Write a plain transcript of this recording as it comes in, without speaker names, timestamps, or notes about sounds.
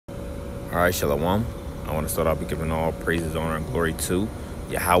All right, Shalom. I want to start off by giving all praises, honor, and glory to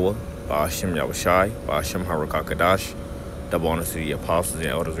Yahweh, Ba'ashem Yahushai, Ba'ashem Harakakadash. Double honors to the apostles and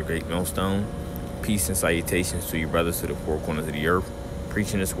elders of Great Millstone. Peace and salutations to you brothers to the four corners of the earth,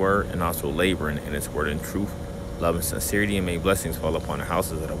 preaching this word and also laboring in this word in truth, love and sincerity, and may blessings fall upon the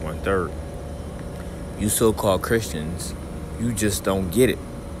houses of the 1/3. You so-called Christians, you just don't get it.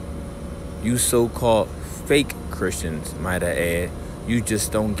 You so-called fake Christians, might I add, you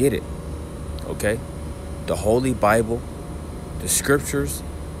just don't get it. Okay? The Holy Bible, the scriptures,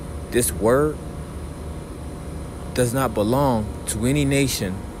 this word does not belong to any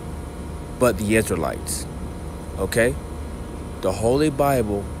nation but the Israelites. Okay? The Holy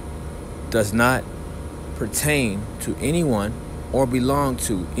Bible does not pertain to anyone or belong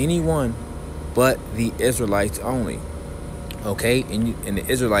to anyone but the Israelites only. Okay? And the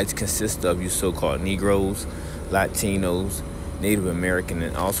Israelites consist of you so-called Negroes, Latinos, Native American,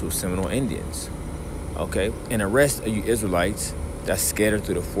 and also Seminole Indians. Okay? And the rest of you Israelites that's scattered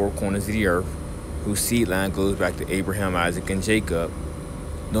through the four corners of the earth, whose seed line goes back to Abraham, Isaac, and Jacob,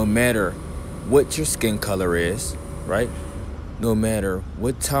 no matter what your skin color is, right? No matter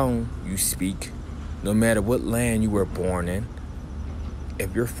what tongue you speak, no matter what land you were born in,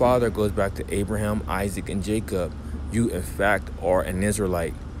 if your father goes back to Abraham, Isaac, and Jacob, you in fact are an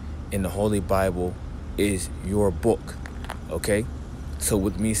Israelite, and the Holy Bible is your book. Okay? So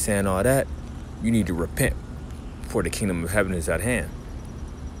with me saying all that, you need to repent, for the kingdom of heaven is at hand.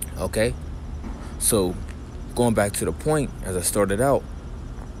 Okay? So going back to the point, as I started out,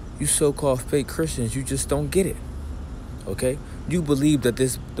 you so-called fake Christians, you just don't get it. Okay? You believe that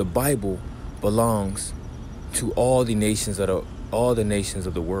the Bible belongs to all the nations of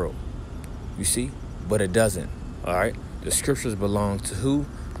the world. You see? But it doesn't. All right? The scriptures belong to who?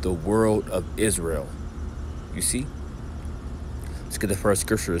 The world of Israel. You see? Let's get the first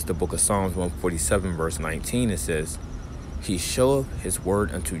scripture. It's the book of Psalms 147, verse 19. It says, He showeth his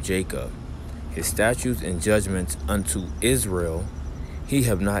word unto Jacob, his statutes and judgments unto Israel. He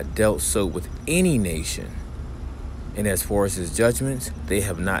have not dealt so with any nation. And as far as his judgments, they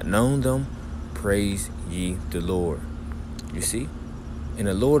have not known them. Praise ye the Lord. You see? And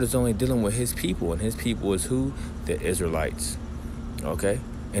the Lord is only dealing with his people. And his people is who? The Israelites. Okay?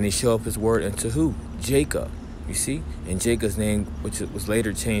 And he showed up his word unto who? Jacob. You see? And Jacob's name, which was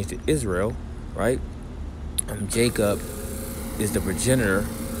later changed to Israel, right? Jacob is the progenitor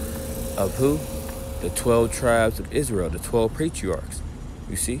of who? The 12 tribes of Israel, the 12 patriarchs.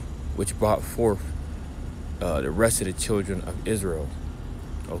 You see? Which brought forth the rest of the children of Israel.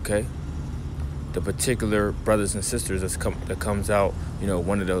 Okay? The particular brothers and sisters that comes out,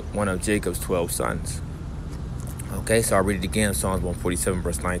 one of Jacob's 12 sons. Okay, so I'll read it again. Psalms 147,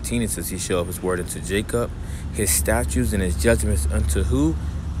 verse 19. It says, He shall have his word unto Jacob, his statutes and his judgments unto who?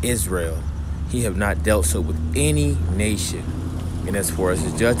 Israel. He have not dealt so with any nation. And as far as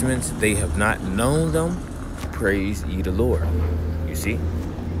his judgments, they have not known them. Praise ye the Lord. You see?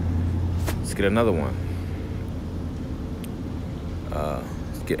 Let's get another one.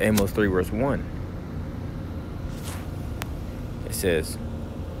 Let's get Amos 3, verse 1. It says,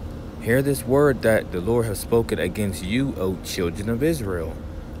 Hear this word that the Lord has spoken against you, O children of Israel,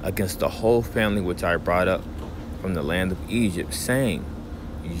 against the whole family which I brought up from the land of Egypt, saying,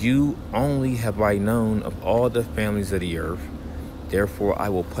 You only have I known of all the families of the earth. Therefore I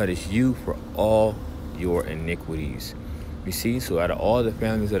will punish you for all your iniquities. You see, so out of all the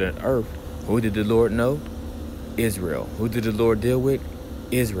families of the earth, who did the Lord know? Israel. Who did the Lord deal with?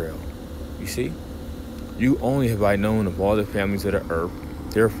 Israel. You see? You only have I known of all the families of the earth.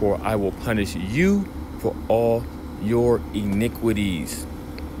 Therefore, I will punish you for all your iniquities.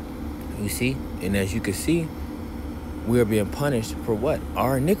 You see? And as you can see, we are being punished for what?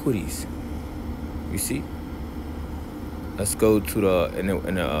 Our iniquities. You see? Let's go to in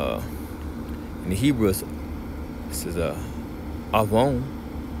the Hebrews, this is avon.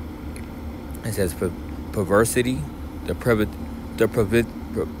 It says perversity, depravity,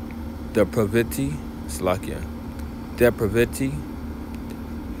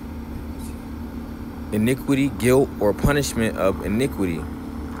 iniquity, guilt, or punishment of iniquity.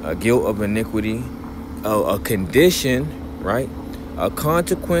 Guilt of iniquity, a condition, right? A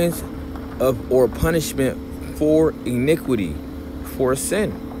consequence of or punishment for iniquity, for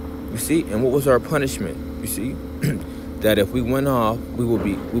sin. You see? And what was our punishment? You see? That if we went off, we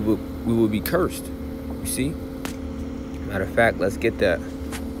will be cursed. You see? Matter of fact, let's get that.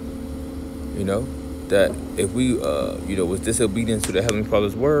 That if we was disobedient to the Heavenly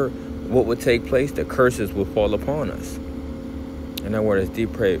Father's word, what would take place? The curses would fall upon us. And that word is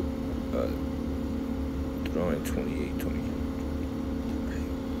depraved. Deuteronomy 28:20.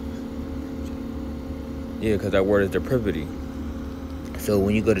 Yeah, because that word is depravity. So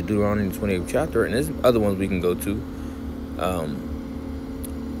when you go to Deuteronomy 28th chapter, and there's other ones we can go to,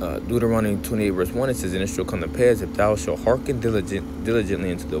 Deuteronomy 28 verse 1, it says, "And it shall come to pass, if thou shalt hearken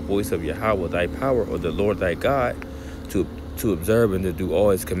diligently unto the voice of Yahweh thy power, or the Lord thy God, to observe and to do all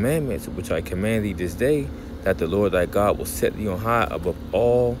his commandments, which I command thee this day, that the Lord thy God will set thee on high above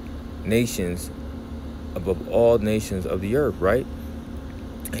all nations of the earth," right?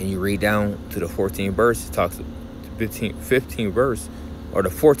 And you read down to the 14th verse, it talks 15th verse, or the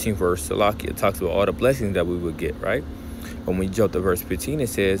 14th verse, Salaki, it talks about all the blessings that we would get, right? But when you jump to verse 15, it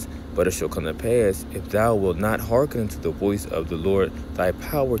says, "But it shall come to pass, if thou wilt not hearken to the voice of the Lord thy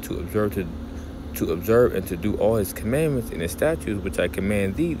power, to observe and to do all his commandments and his statutes, which I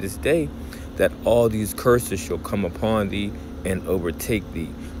command thee this day, that all these curses shall come upon thee and overtake thee."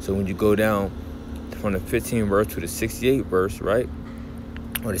 So when you go down from the 15th verse to the 68th verse, right?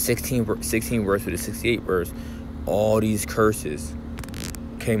 Or the 16th verse to the 68th verse, all these curses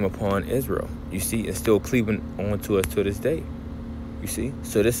came upon Israel. You see, it's still cleaving on to us to this day. You see?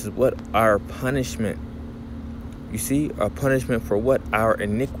 So this is what our punishment. You see? Our punishment for what? Our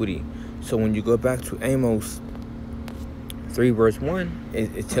iniquity. So when you go back to Amos 3 verse 1,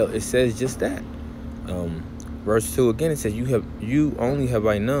 it says just that. Verse 2 again, it says, you only have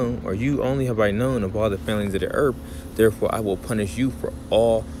I known of all the families of the earth, therefore I will punish you for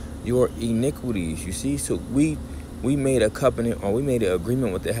all your iniquities. You see? So we made a covenant, or we made an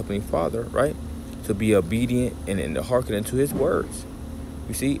agreement with the Heavenly Father, right? To be obedient and to hearken unto his words.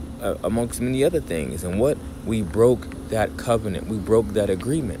 You see, amongst many other things. And what? We broke that covenant. We broke that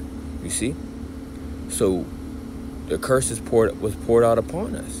agreement. You see? So the curse was poured out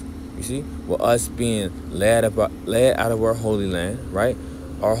upon us. You see? Well, us being led out of our holy land, right?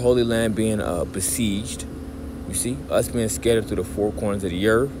 Our holy land being besieged. You see? Us being scattered through the four corners of the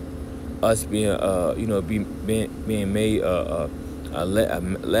earth. Us being, being made a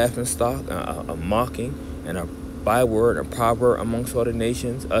laughing stock, a mocking, and a byword, a proverb amongst all the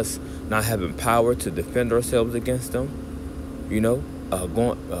nations. Us not having power to defend ourselves against them.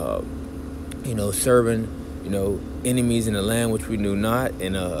 Serving, enemies in the land which we knew not,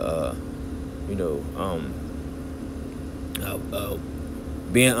 and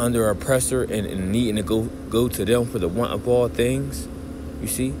being under oppressor and needing to go to them for the want of all things. You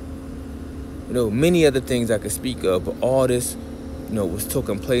see. Many other things I could speak of, but all this, was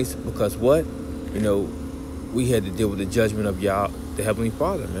taking place because what? We had to deal with the judgment of Yah, the Heavenly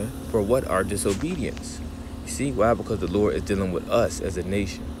Father, man, for what? Our disobedience. You see? Why? Because the Lord is dealing with us as a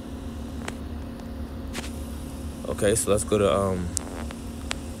nation. Okay, so let's go to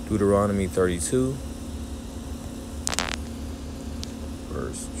Deuteronomy 32,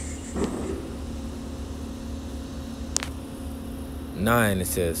 verse 9. It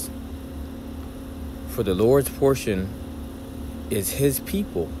says, "For the Lord's portion is his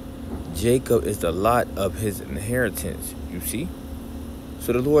people. Jacob is the lot of his inheritance." You see?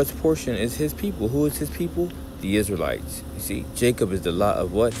 So the Lord's portion is his people. Who is his people? The Israelites. You see? Jacob is the lot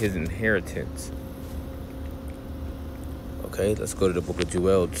of what? His inheritance. Okay, let's go to the book of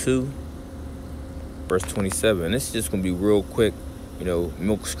Joel 2, verse 27. This is just going to be real quick,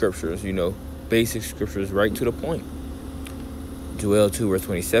 milk scriptures, basic scriptures, right to the point. Joel 2, verse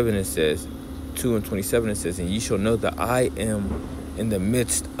 27, it says, 2 and 27, it says, "And ye shall know that I am in the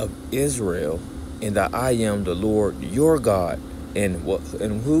midst of Israel, and that I am the Lord your God, and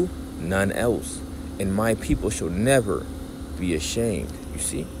who? None else. And my people shall never be ashamed." You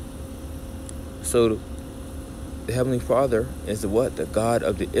see? So the Heavenly Father is the what? The God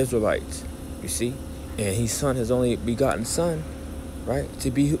of the Israelites. You see? And His Son, His only begotten Son, right?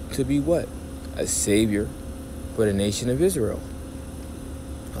 To be what? A Savior for the nation of Israel.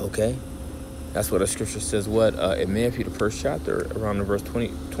 Okay? That's what the scripture says. What? In Matthew, the first chapter, around the verse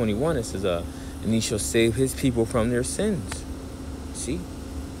 21, it says, "And He shall save His people from their sins." See?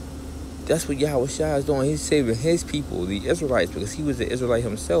 That's what Yahweh Shai is doing. He's saving His people, the Israelites, because He was the Israelite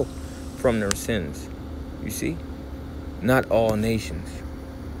Himself, from their sins. You see? Not all nations.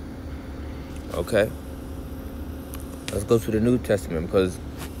 Okay? Let's go to the New Testament, because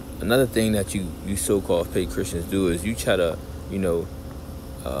another thing that you so-called fake Christians do is you try to,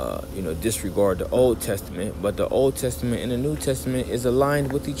 disregard the Old Testament, but the Old Testament and the New Testament is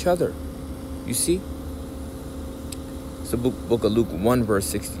aligned with each other. You see? It's the book of Luke 1, verse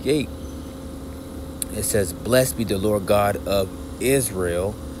 68. It says, "Blessed be the Lord God of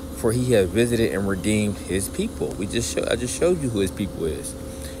Israel, for He has visited and redeemed His people." I just showed you who His people is.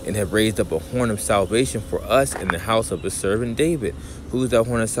 "And have raised up a horn of salvation for us in the house of His servant David." Who's that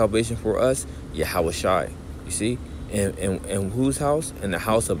horn of salvation for us? Yahweh Shai. You see? And whose house? In the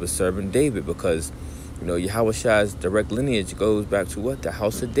house of His servant David, because You know, Yahweh's direct lineage goes back to what? The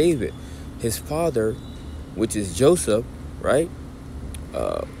house of David. His father, which is Joseph, right,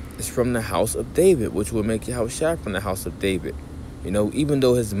 is from the house of David, which will make Yahushua from the house of David. You know, even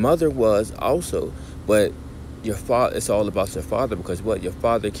though his mother was also, but your father, it's all about your father, because what? Your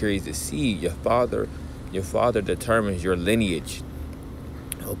father carries the seed. Your father determines your lineage.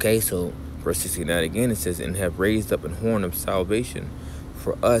 Okay, so verse 69 again, it says, and have raised up an horn of salvation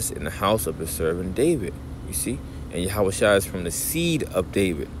for us in the house of his servant David. You see? And Yahushua is from the seed of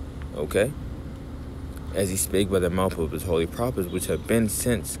David. Okay? As he spake by the mouth of his holy prophets, which have been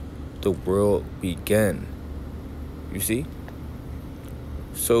since the world began. You see?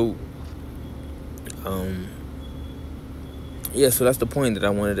 So, yeah, so that's the point that I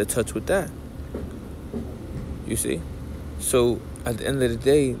wanted to touch with that. You see? So, at the end of the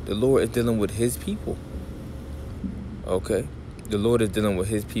day, the Lord is dealing with his people. Okay? The Lord is dealing with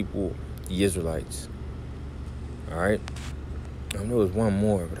his people, the Israelites. All right? I know there's one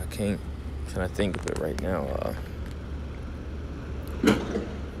more, but I'm trying to think of it right now.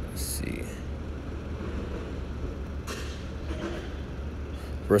 Let's see.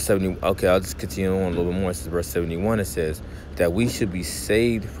 Verse 70. Okay, I'll just continue on a little bit more. It says verse 71. It says that we should be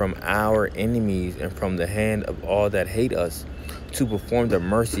saved from our enemies and from the hand of all that hate us, to perform the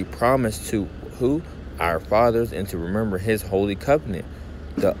mercy promised to who? Our fathers, and to remember his holy covenant,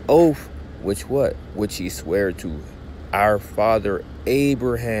 the oath which he sware to our father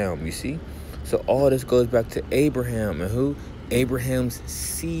Abraham. You see? So all this goes back to Abraham, and who? Abraham's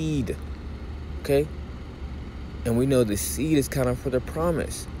seed. Okay? And we know the seed is kind of for the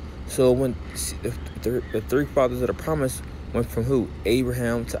promise. So when the three fathers of the promise went from who?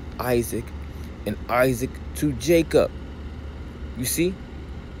 Abraham to Isaac, and Isaac to Jacob. You see?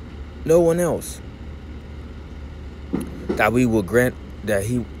 No one else. That we will grant that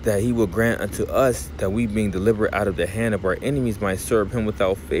he will grant unto us, that we, being delivered out of the hand of our enemies, might serve him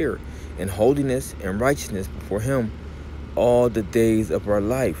without fear, in holiness and righteousness before him all the days of our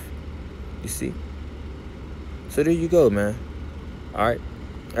life. You see? So there you go, man. All right?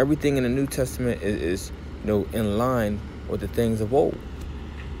 Everything in the New Testament is in line with the things of old.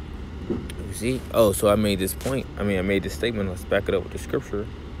 You see? Oh, so I made this point. I made this statement. Let's back it up with the scripture.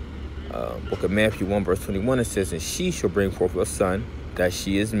 Book of Matthew 1 verse 21, it says, and she shall bring forth a son, that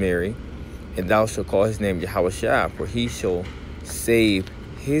she is Mary, and thou shalt call his name Yahushua, for he shall save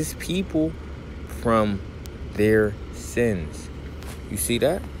his people from their sins. You see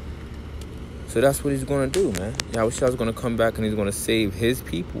that? So that's what he's going to do, man. Yahushua is going to come back and he's going to save his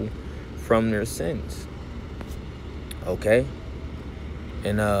people from their sins. Okay?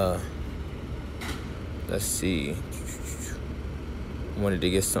 And let's see. Wanted to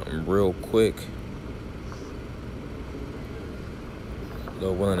get something real quick.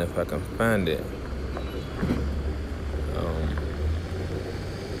 Lord willing, if I can find it.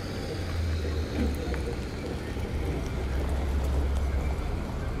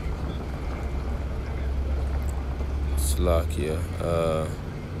 Slovakia.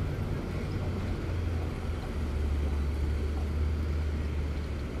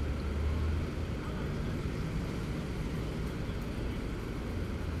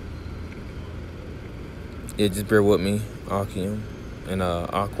 Yeah, just bear with me, Akim, and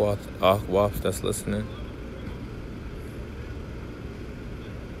Aquaf that's listening.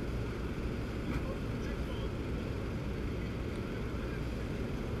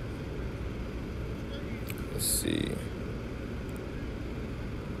 Let's see.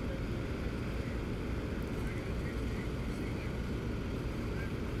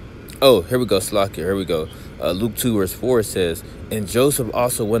 Oh, here we go, Slovakia. Here we go. Luke 2 verse 4 says, and Joseph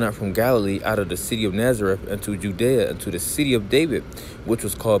also went out from Galilee, out of the city of Nazareth, into Judea, into the city of David, which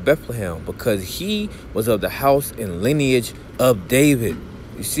was called Bethlehem, because he was of the house and lineage of David.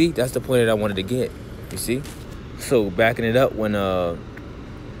 You see, that's the point that I wanted to get. You see, so backing it up, when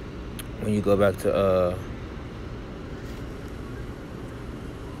you go back to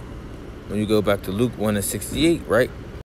Luke 1:68, right?